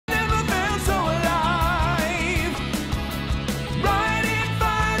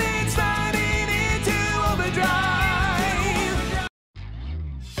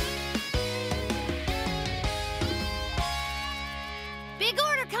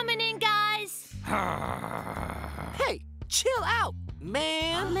coming in, guys. Hey, chill out,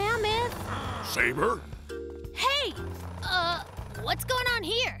 man. Mammoth. Saber? Hey, what's going on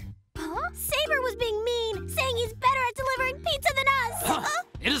here? Huh? Saber was being mean, saying he's better at delivering pizza than us.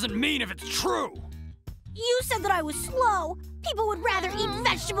 It doesn't mean if it's true. You said that I was slow. People would rather eat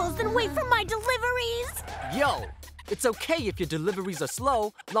vegetables than wait for my deliveries. Yo, it's okay if your deliveries are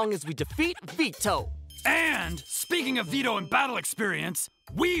slow, long as we defeat Vito. And, speaking of Vito and battle experience,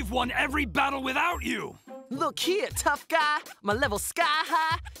 we've won every battle without you! Look here, tough guy. My level's sky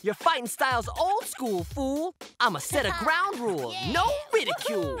high. Your fighting style's old school, fool. I'ma set a ground rule. Yeah. No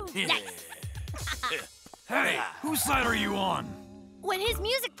ridicule. Nice. Hey, whose side are you on? When his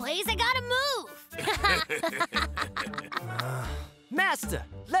music plays, I gotta move. Master,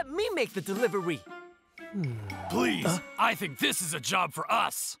 let me make the delivery. Please, I think this is a job for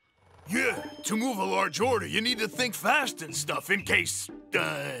us. Yeah, to move a large order, you need to think fast and stuff in case,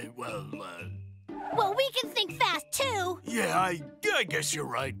 Well, we can think fast, too. yeah, I guess you're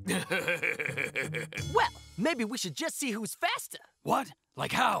right. Well, maybe we should just see who's faster. What?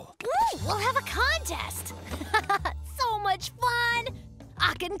 Like how? Ooh, we'll have a contest. So much fun.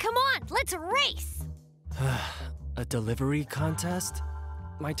 Akin, come on, let's race. A delivery contest?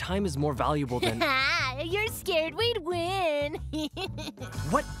 My time is more valuable than... You're scared we'd win.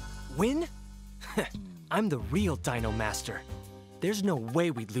 What? Win? I'm the real Dino Master. There's no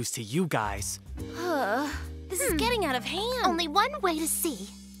way we'd lose to you guys. This is getting out of hand. Only one way to see.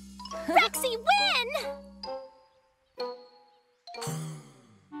 Rexy, win!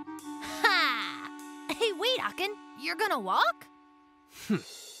 Ha! Hey, wait, Akin. You're gonna walk?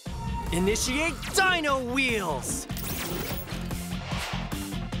 Initiate Dino Wheels!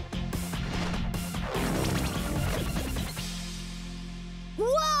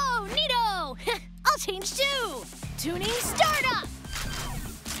 Whoa, neato! I'll change too. Tuning startup.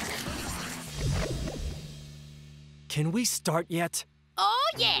 Can we start yet?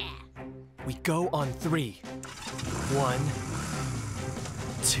 Oh, yeah. We go on 3. 1,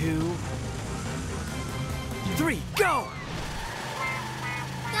 2, 3, go!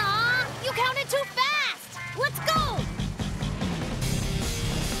 Aw, you counted too fast. Let's go.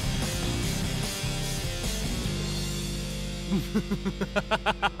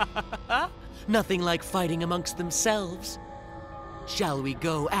 Nothing like fighting amongst themselves. Shall we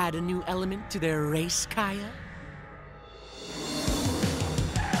go add a new element to their race, Kaya?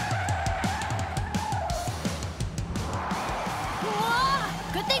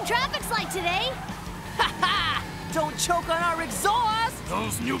 Whoa, good thing traffic's light today. Ha ha! Don't choke on our exhaust!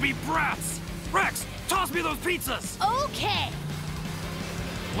 Those newbie brats! Rex, toss me those pizzas! Okay.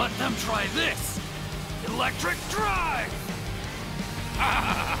 Let them try this! Electric drive!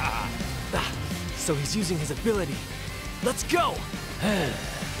 So he's using his ability. Let's go!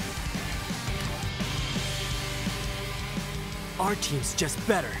 Our team's just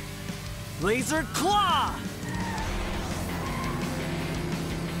better. Laser Claw!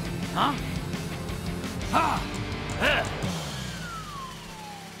 Huh? Ha!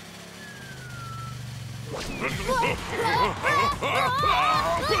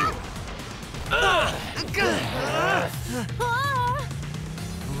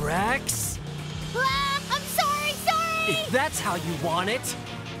 Rex? I'm sorry. If that's how you want it.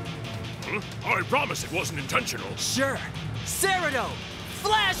 I promise it wasn't intentional. Sure. Cerado!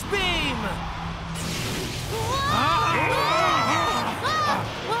 Flash Beam!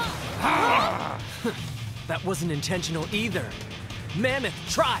 That wasn't intentional either. Mammoth,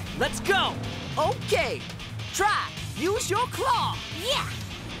 try. Let's go. Okay. Try. Use your claw. Yeah,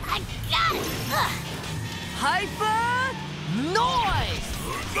 I got it. Hyper noise.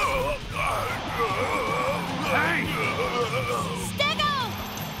 Hey! Stego!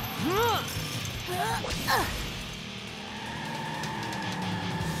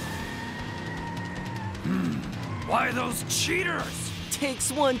 Why those cheaters?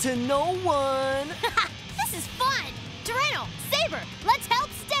 Takes one to know one. This is fun. Tyranno, Saber, let's help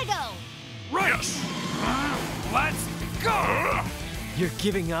Stego. Right! Let's go! You're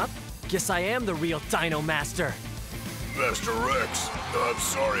giving up? Guess I am the real Dino Master. Master Rex, I'm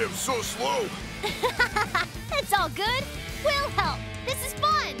sorry I'm so slow. It's all good. We'll help. This is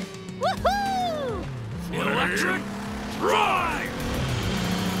fun. Woohoo! Electric drive!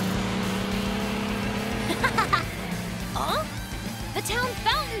 Huh? The town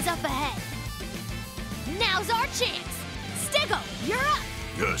fountain's up ahead. Now's our chance. Stego, you're up.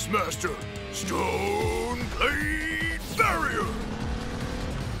 Yes, Master. Stone Blade Barrier.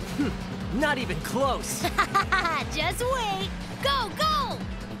 Not even close. Just wait. Go, go!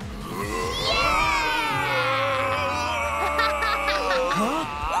 Huh?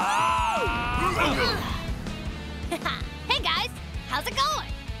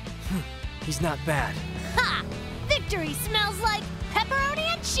 He's not bad. Ha! Victory smells like pepperoni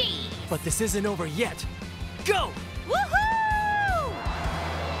and cheese! But this isn't over yet. Go! Woohoo!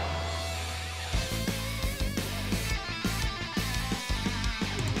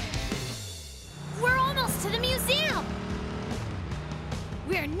 We're almost to the museum!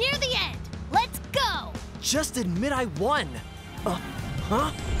 We're near the end. Let's go! Just admit I won. Huh?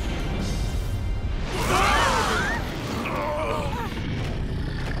 Huh!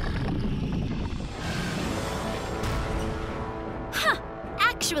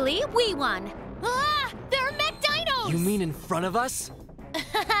 Actually, we won. Ah! There are mech dinos! You mean in front of us?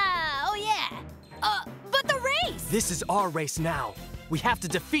 Oh, yeah. But the race! This is our race now. We have to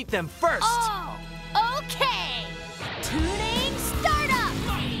defeat them first. Oh! Okay! Tuning startup!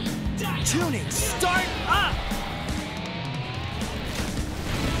 Tuning start up!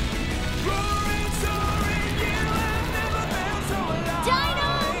 Dino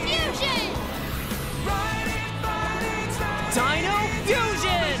Fusion! Dino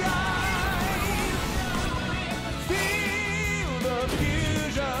Fusion!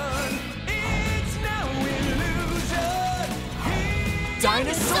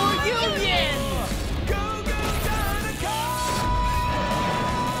 Dinosaur Union!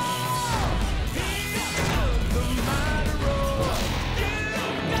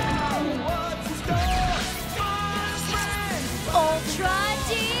 Ultra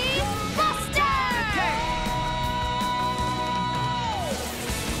D Buster!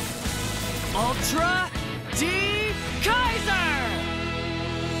 Ultra D Kaiser!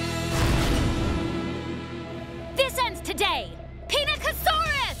 This ends today!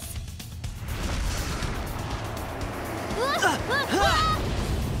 Pinacosaurus!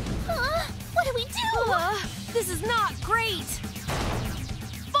 What do we do? This is not great!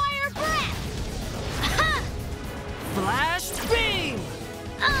 Fire breath! Flash beam!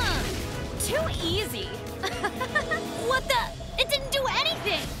 Too easy. What the? It didn't do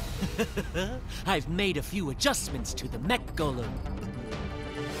anything! I've made a few adjustments to the mech golem.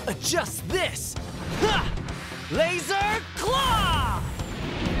 Adjust this! Ha! Laser claw!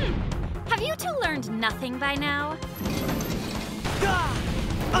 Have you two learned nothing by now?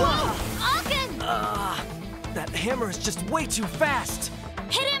 Aachen! That hammer is just way too fast.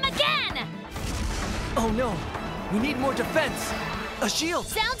 Hit him again! Oh no, we need more defense. A shield.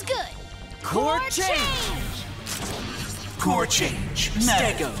 Sounds good. Core change. Core change.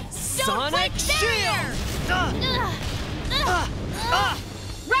 Stego. Don't Sonic break shield.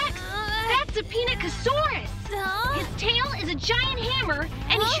 Rex, that's a Pinacosaurus. His tail is a giant hammer,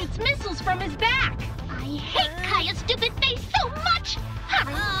 and he shoots missiles from his back. I hate Kaya's stupid face so much.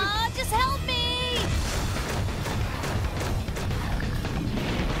 Just help me!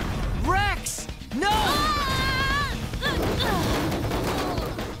 Rex! No!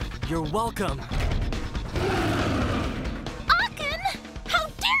 You're welcome. Aachen! How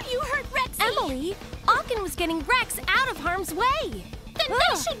dare you hurt Rex? Emily, Aachen was getting Rex out of harm's way. Then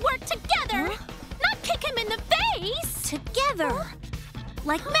they should work together, not kick him in the face. Together?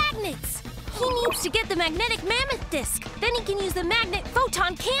 Like magnets. He needs to get the magnetic mammoth disc. Then he can use the magnet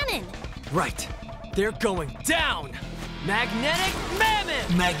photon cannon. Right. They're going down. Magnetic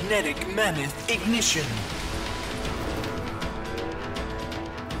mammoth! Magnetic mammoth ignition.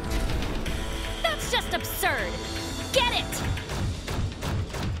 That's just absurd. Get it!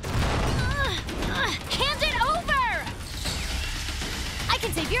 Hand it over! I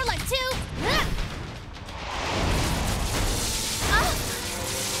can save your life too.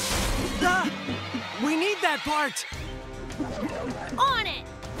 We need that part! On it!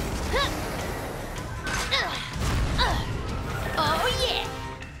 Oh yeah!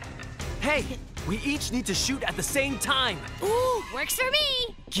 Hey, we each need to shoot at the same time. Ooh, works for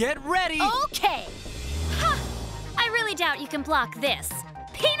me! Get ready! Okay! Huh. I really doubt you can block this.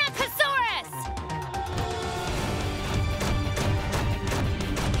 Pinacosaurus!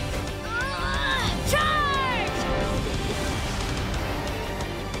 Charge!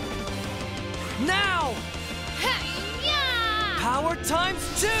 Now! Hey-ya! Power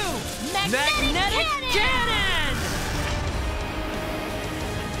times 2! Magnetic cannon!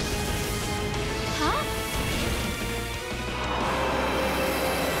 Huh?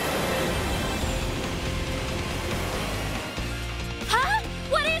 Huh?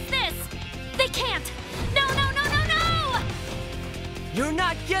 What is this? They can't! No, no, no, no, no! You're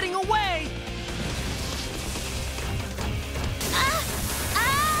not getting away!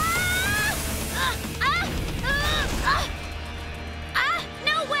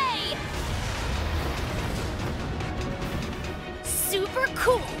 No way! Super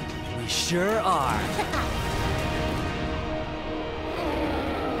cool! We sure are.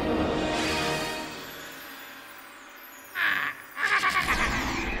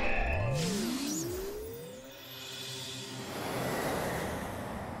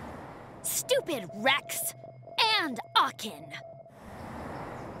 stupid Rex and Aachen.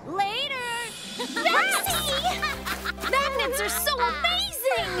 Later! Rexy! Magnets are so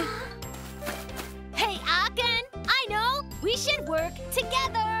amazing! Hey, Aachen, I know. We should work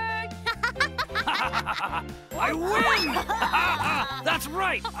together. I win! That's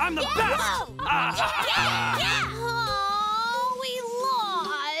right! I'm the best! Oh, we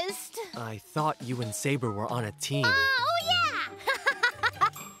lost. I thought you and Saber were on a team. Oh, yeah!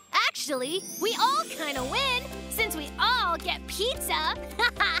 Actually, we all kind of win, since we all get pizza.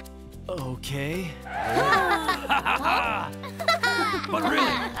 Okay. But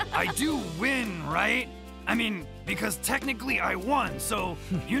really, I do win, right? I mean, because technically I won, so,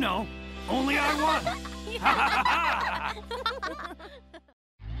 you know, only I won.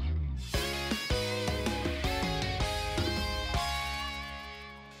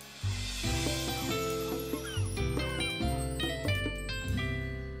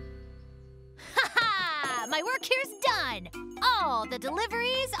 My work here's done. All the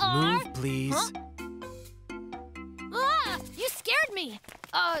deliveries are... Move, please. Huh? Ah, you scared me.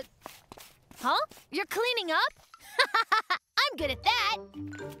 Huh? You're cleaning up? I'm good at that.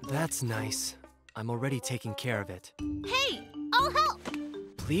 That's nice. I'm already taking care of it. Hey, I'll help.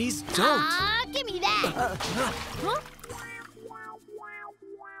 Please don't. Give me that. Huh?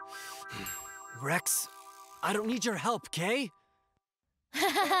 Rex, I don't need your help, Kay?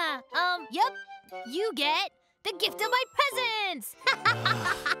 Yep. You get the gift of my presents.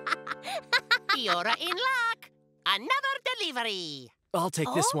 You're in luck. Another delivery. I'll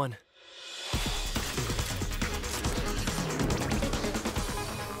take this one.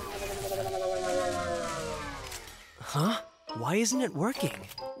 Huh? Why isn't it working?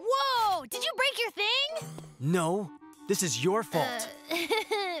 Whoa! Did you break your thing? No, this is your fault.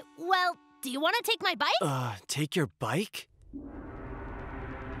 Well, do you want to take my bike? Take your bike?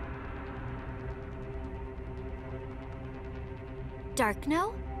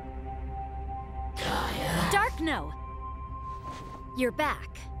 Darkno? Darkno! You're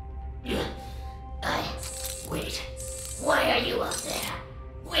back. Wait. Why are you up there?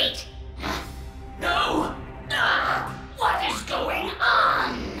 Wait. No! What is going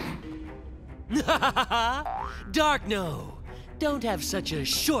on? Darkno, don't have such a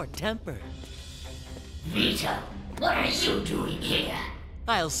short temper. Vito, what are you doing here?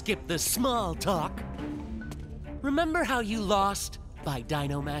 I'll skip the small talk. Remember how you lost by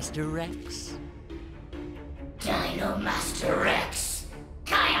Dino Master Rex? Dino Master Rex.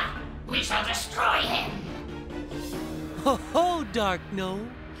 Kaya, we shall destroy him. Ho ho, Darkno.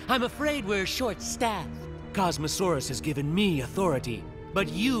 I'm afraid we're short-staffed. Cosmosaurus has given me authority, but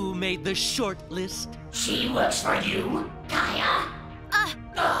you made the short list. She works for you, Kaya?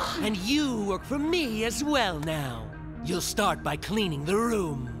 And you work for me as well now. You'll start by cleaning the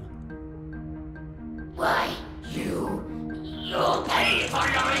room. Why, you'll pay for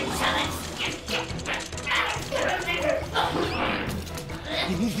your insolence.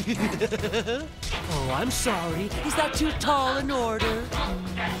 Oh, I'm sorry. Is that too tall an order?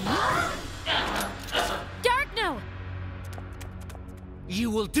 Darkno! You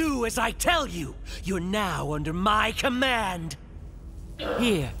will do as I tell you. You're now under my command.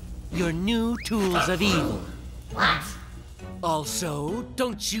 Here, your new tools of evil. What? Also,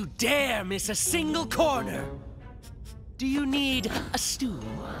 don't you dare miss a single corner. Do you need a stool?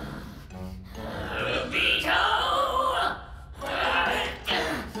 Vito!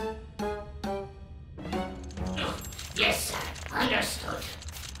 Yes, sir. Understood.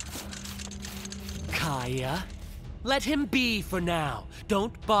 Kaya, let him be for now.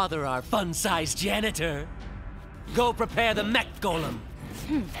 Don't bother our fun-sized janitor. Go prepare the mech golem.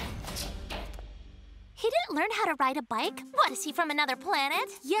 He didn't learn how to ride a bike. What, is he from another planet?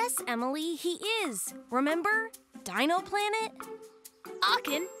 Yes, Emily, he is. Remember? Dino Planet?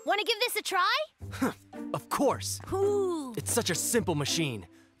 Aachen, want to give this a try? Of course. Ooh. It's such a simple machine.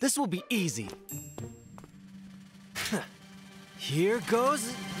 This will be easy. Here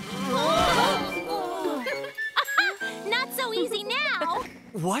goes... Not so easy now.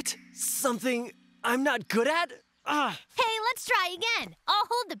 What? Something I'm not good at? Hey, let's try again. I'll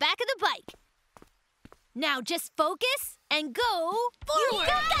hold the back of the bike. Now just focus and go forward. You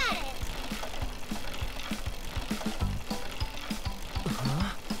got it.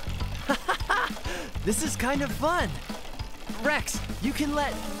 This is kind of fun. Rex, you can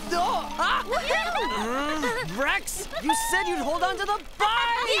let... Rex, you said you'd hold on to the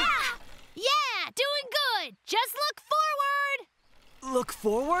bike! Yeah, doing good. Just look forward. Look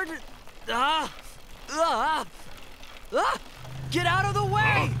forward? Get out of the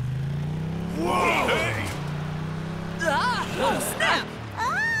way! Whoa! Hey! Oh, snap!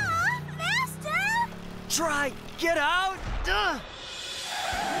 Try, get out!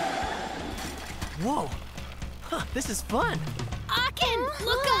 Whoa, huh, this is fun. Akin,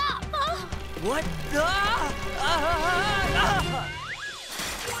 look up! What?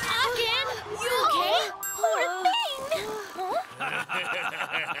 Akin, you okay? Poor thing!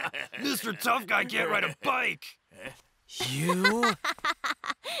 Mr. Tough Guy can't ride a bike. You?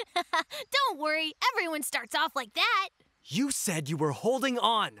 Don't worry, everyone starts off like that. You said you were holding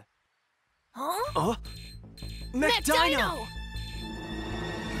on. Huh? Mech Dino!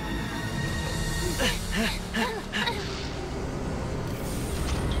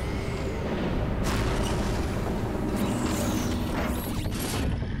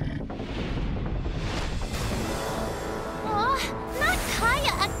 Not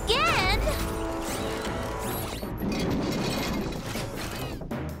Kaya again!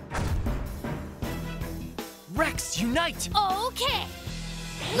 Rex, unite! Okay!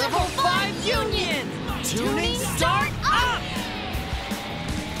 Level 5 Union! Tuning start up!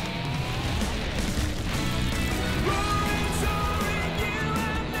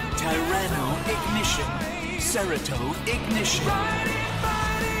 Tyranno ignition. Cerato ignition.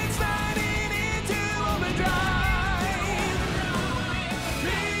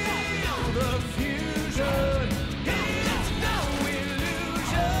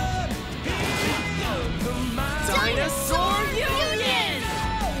 Dinosaur Union!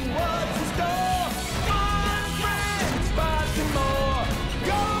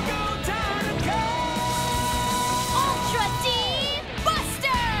 Ultra D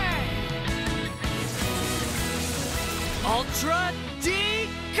Buster! Ultra D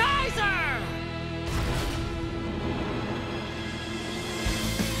Kaiser!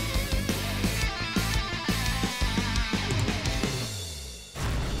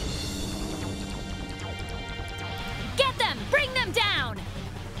 Get them! Bring them down!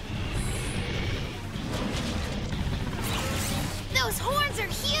 Those horns are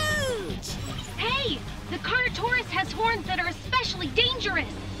huge! Hey, the Carnotaurus has horns that are especially dangerous.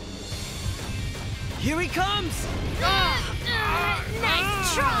 Here he comes!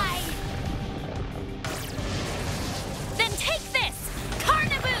 Nice try! Then take this!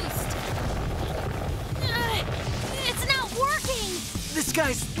 Carniboost! It's not working! This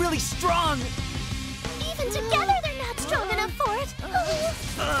guy's really strong! Even together, they're not strong enough for it!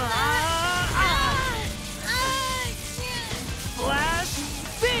 Flash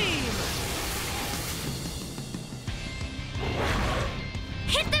beam!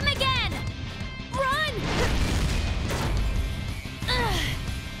 Hit them again! Run!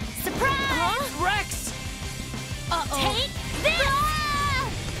 Surprise! Rex! Take this!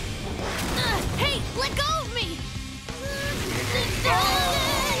 Hey, let go of me!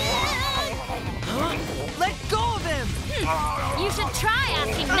 Huh? Let go of him! You should try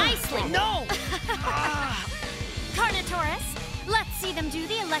asking nicely. No! Carnotaurus, let's see them do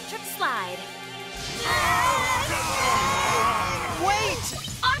the electric slide. Wait!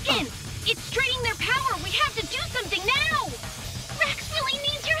 Akin, it's draining their power. We have to do something now. Rex really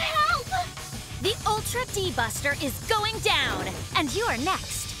needs your help. The Ultra D Buster is going down, and you are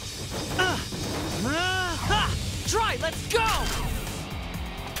next. Try, let's go!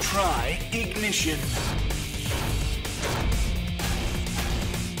 Try ignition.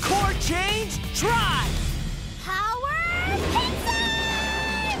 Core change, try! Power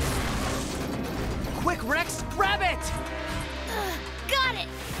Pincers! Quick, Rex, grab it! Got it!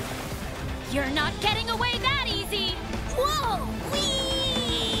 You're not getting away that easy! Whoa!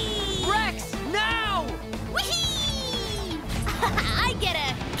 Whee! Rex, now! Whee! I get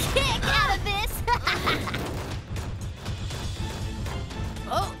a kick out of this!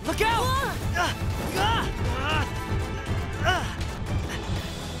 Oh, look out!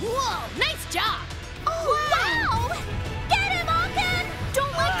 Whoa! Nice job! Oh, wow! Get him, Akin!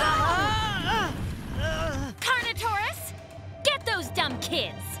 Don't let go! Carnotaurus, get those dumb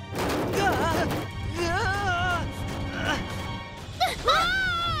kids!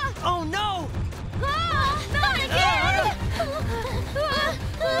 Oh no! Not again!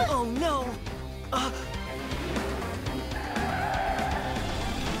 Oh no!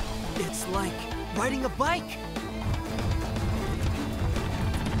 It's like riding a bike.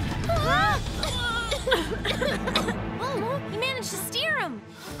 Oh, you managed to steer him.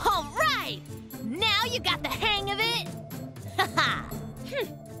 All right! Now you got the hang of it.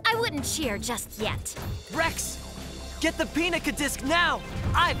 I wouldn't cheer just yet. Rex, get the Pinnacle disc now!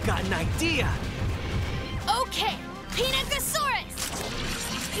 I've got an idea! Okay, Pinacosaurus!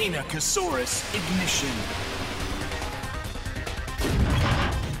 Pinacosaurus ignition.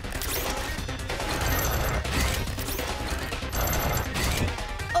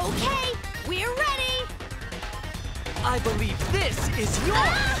 Okay, we're ready. I believe this is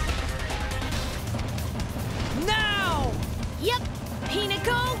yours! Now! Yep,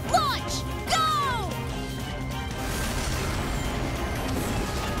 Pinnacle, launch! Go!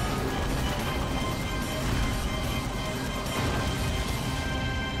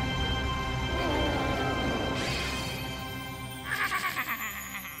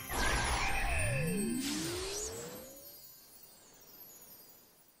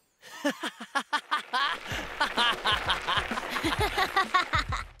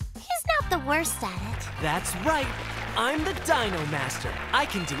 He's not the worst at it. That's right. I'm the Dino Master. I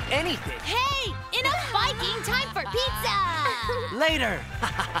can do anything. Hey, enough biking, time for pizza! Later.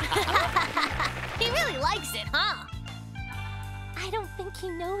 He really likes it, huh? I don't think he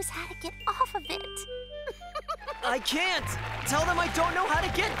knows how to get off of it. I can't. Tell them I don't know how to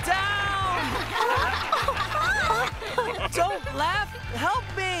get down. Don't laugh. Help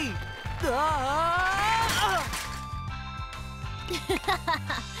me.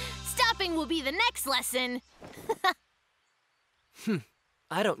 Stopping will be the next lesson.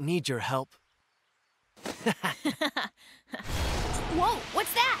 I don't need your help. Whoa,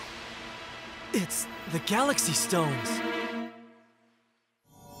 what's that? It's the Galaxy Stones.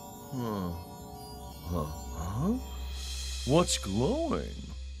 Huh? What's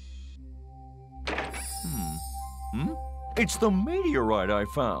glowing? It's the meteorite I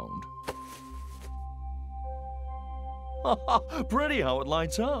found. Pretty how it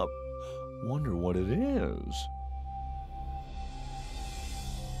lights up. Wonder what it is.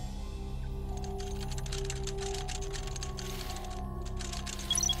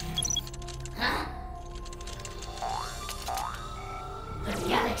 Huh? The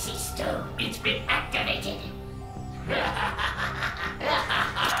Galaxy Stone, it's been activated.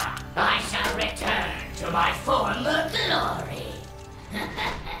 I shall return to my former glory.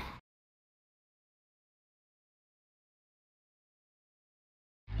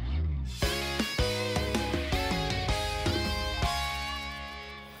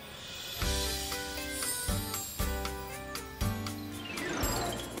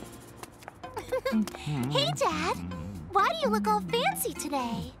 Hey, Dad. Why do you look all fancy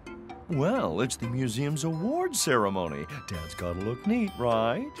today? Well, it's the museum's award ceremony. Dad's gotta look neat,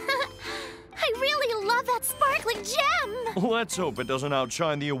 right? I really love that sparkling gem! Let's hope it doesn't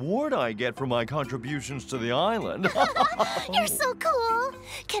outshine the award I get for my contributions to the island. You're so cool!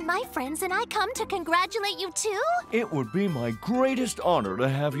 Can my friends and I come to congratulate you too? It would be my greatest honor to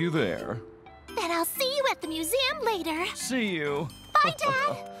have you there. Then I'll see you at the museum later. See you. Bye,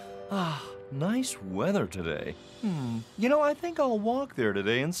 Dad! Nice weather today. You know, I think I'll walk there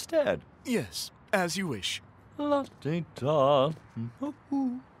today instead. Yes, as you wish. La-di-da.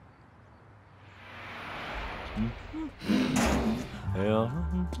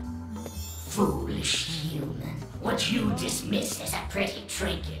 Foolish human. What you dismiss as a pretty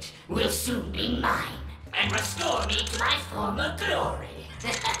trinket will soon be mine and restore me to my former glory.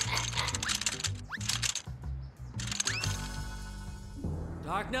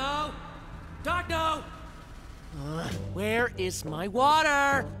 Darkno! Darkno! Where is my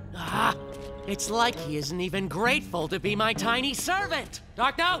water? It's like he isn't even grateful to be my tiny servant.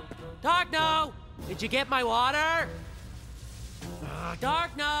 Darkno! Darkno! Did you get my water?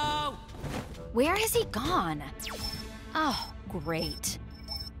 Darkno! Where has he gone? Oh, great.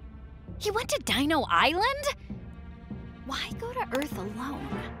 He went to Dino Island? Why go to Earth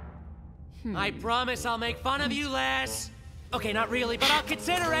alone? I promise I'll make fun of you less. Okay, not really, but I'll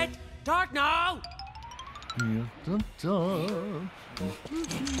consider it. Darkno!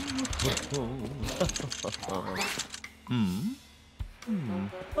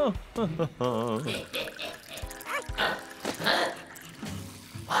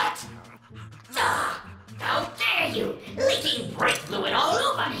 What? How dare you! Leaking brake fluid all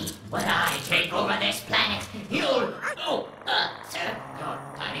over me! When I take over this planet, you'll... Oh, sir, your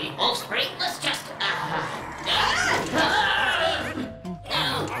tiny offspring was just...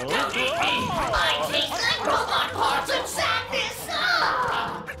 No, don't eat me! I taste like robot parts and sadness!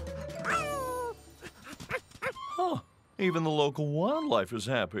 Even the local wildlife is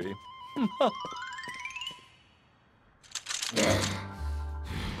happy.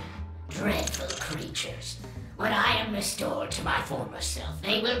 Dreadful creatures. When I am restored to my former self,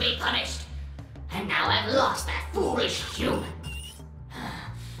 they will be punished. And now I've lost that foolish human.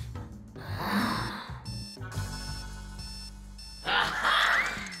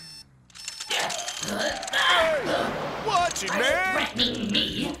 Watch it, man! Threatening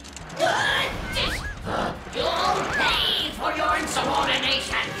me? You'll pay for your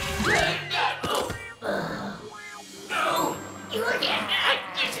insubordination! No! You again!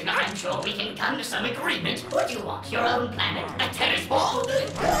 Listen, I'm sure we can come to some agreement. Would you want your own planet, a tennis ball?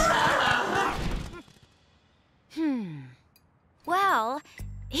 Well,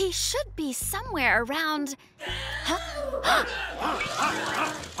 he should be somewhere around...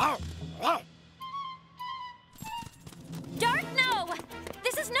 Darkno!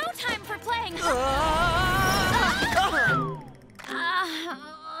 This is no time for playing.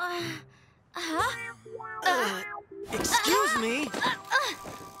 Excuse me?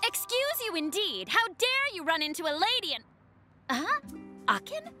 Excuse you indeed. How dare you run into a lady and...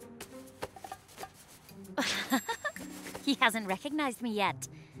 Akin? He hasn't recognized me yet.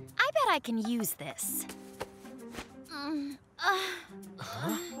 I bet I can use this.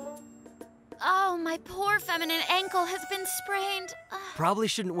 Oh, my poor feminine ankle has been sprained. Probably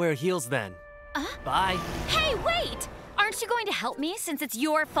shouldn't wear heels then. Bye. Hey, wait! Aren't you going to help me since it's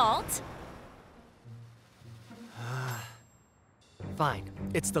your fault? Fine.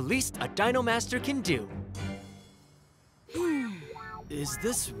 It's the least a Dino Master can do. Is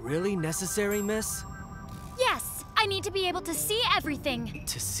this really necessary, miss? Yes, I need to be able to see everything.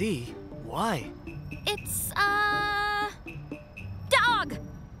 To see? Why? It's, dog!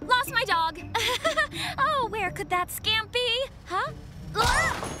 Lost my dog. Oh, where could that scamp be? Huh?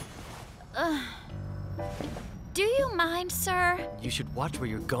 Do you mind, sir? You should watch where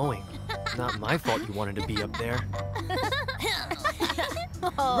you're going. Not my fault you wanted to be up there.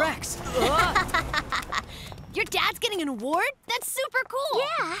 Rex! Your dad's getting an award? That's super cool.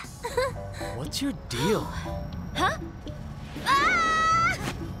 Yeah. What's your deal? Huh?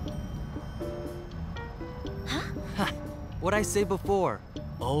 What'd I say before?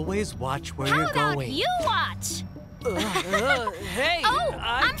 Always watch where How you're about going. you watch? Hey! Oh,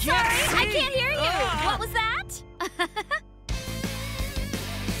 I'm sorry. See. I can't hear you. What was that?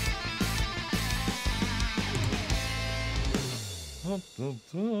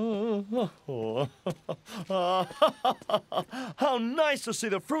 How nice to see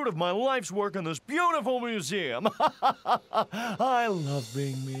the fruit of my life's work in this beautiful museum. I love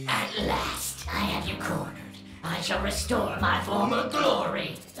being me. At last, I have you cornered. I shall restore my former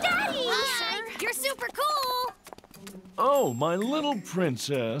glory. Daddy! You're super cool. Oh, my little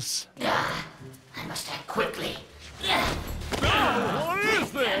princess. I must act quickly. What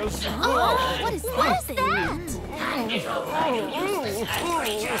is this? What is that? Hand it over, you useless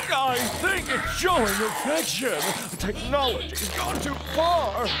creature. I think it's showing affection. Technology's gone too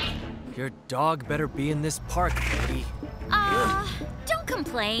far. Your dog better be in this park, lady. Don't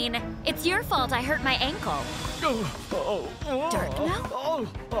complain. It's your fault I hurt my ankle. Darkno?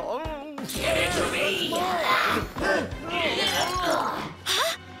 Give it to me.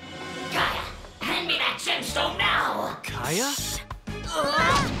 Huh? Gaia, hand me that gemstone now. Kaya?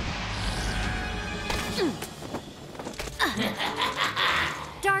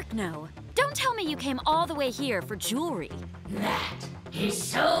 Darkno, don't tell me you came all the way here for jewelry. That is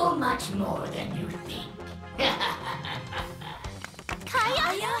so much more than you think.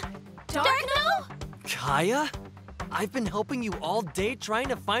 Kaya? Darkno? Kaya? I've been helping you all day trying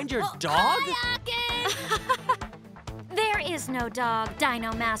to find your dog? Hi, Akin. There is no dog,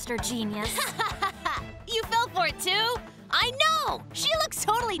 Dino Master genius. You fell for it too? I know. She looks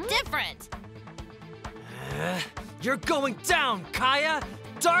totally different. You're going down, Kaya!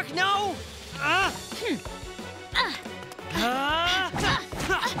 Darkno!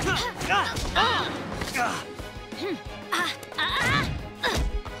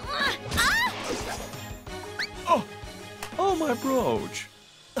 Oh, my brooch.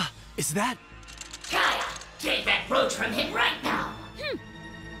 Is that... Gaia, take that brooch from him right now.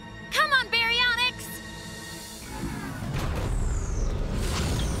 Come on, Baryonyx!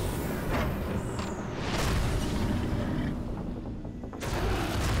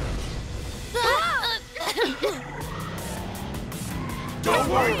 Don't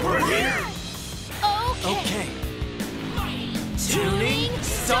worry, we're here. Okay. Tuning,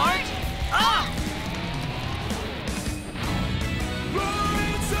 start, up!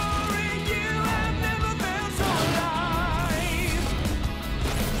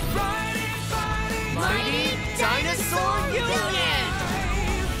 Mighty Dinosaur Union!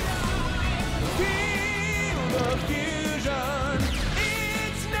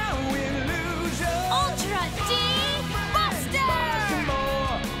 Ultra D Buster!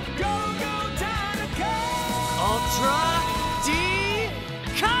 Ultra D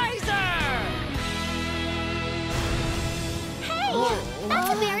Kaiser! Hey, that's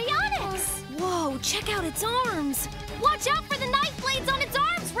a Baryonyx. Whoa, check out its arms. Watch out for the knife blades on its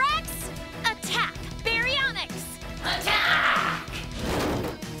arms, Rex. Attack, Baryonyx! Attack!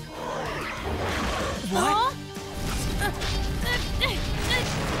 What?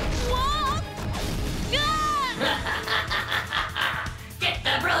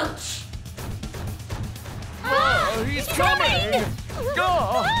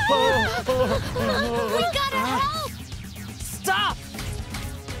 We gotta help! Stop!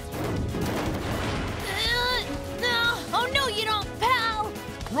 No. Oh, no, you don't, pal!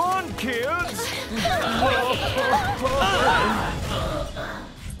 Run, kids!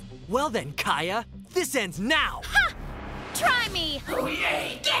 Well then, Kaya, this ends now! Ha! Try me! Oh,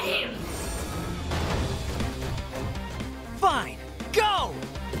 yay, get him! Fine, go!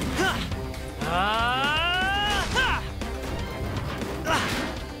 Ha! Ha!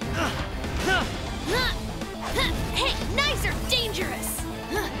 Hey, knives are dangerous!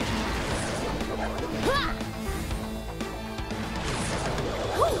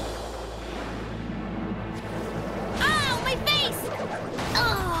 Ow, my face!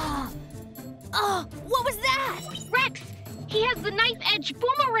 Oh, what was that? Rex, he has the knife-edge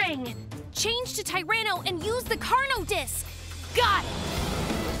boomerang. Change to Tyranno and use the Carno disc. Got it!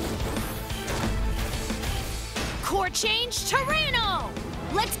 Core change, Tyranno!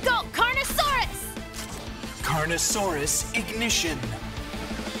 Let's go, Carnosaurus! Carnosaurus ignition.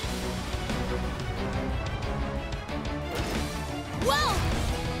 Whoa!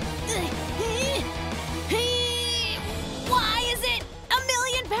 Why is it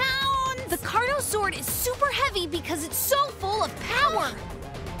 1,000,000 pounds? The Carno sword is super heavy because it's so full of power.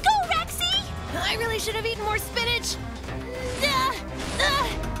 Go, Rexy! I really should have eaten more spinach.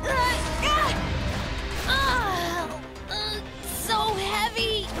 So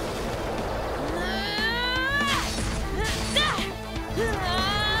heavy. No.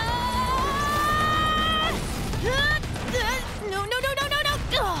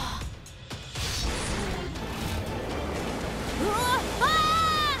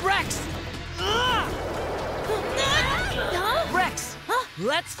 Rex! Rex,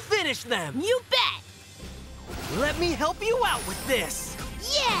 let's finish them! You bet! Let me help you out with this!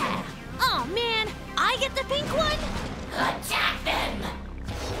 Yeah! Oh man, I get the pink one? Attack them!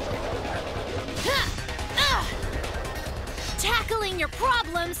 Tackling your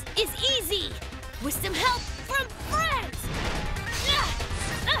problems is easy with some help from friends!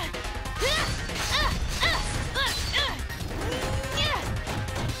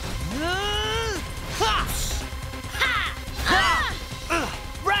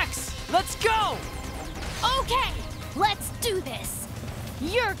 Rex, let's go! Okay, let's do this.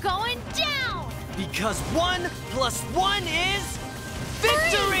 You're going down! Because 1 + 1 is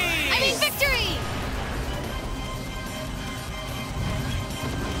victory! I mean victory!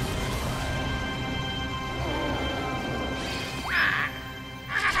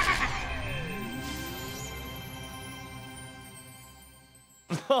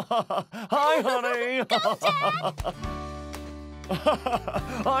 Hi, honey! Go, Dad!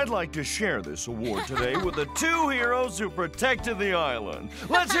 I'd like to share this award today with the 2 heroes who protected the island.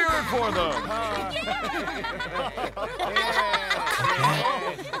 Let's hear it for them!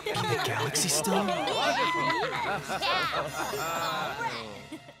 Can the galaxy still? Yeah. All right.